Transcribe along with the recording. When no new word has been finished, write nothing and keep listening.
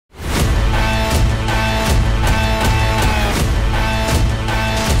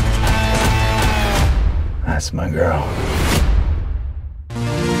That's my girl.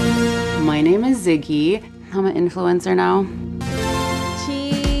 My name is Ziggy. I'm an influencer now.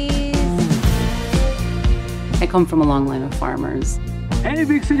 Cheese. I come from a long line of farmers. Hey,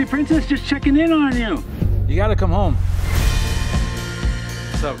 big city princess, just checking in on you. You gotta come home.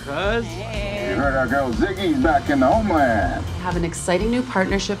 What's up, cuz? Hey. You heard our girl Ziggy's back in the homeland. I have an exciting new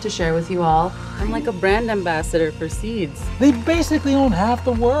partnership to share with you all. I'm like a brand ambassador for seeds. They basically own half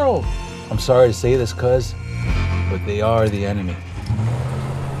the world. I'm sorry to say this, cuz, but they are the enemy.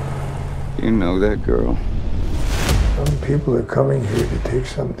 You know that girl. Some people are coming here to take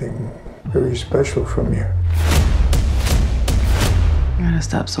something very special from you. I gotta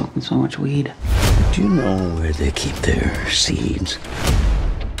stop smoking so much weed. Do you know where they keep their seeds?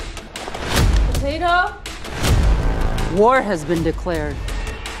 Potato? War has been declared.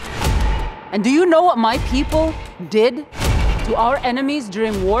 And do you know what my people did to our enemies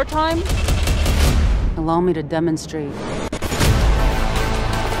during wartime? Allow me to demonstrate.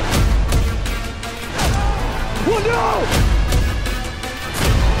 Oh, no!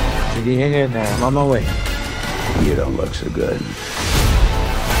 Ziggy, hang in there. I'm on my way. You don't look so good.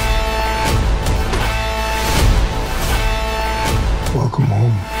 Welcome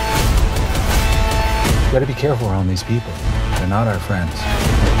home. You gotta be careful around these people. They're not our friends.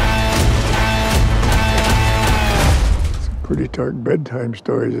 It's a pretty dark bedtime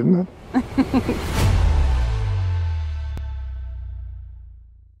stories, isn't it?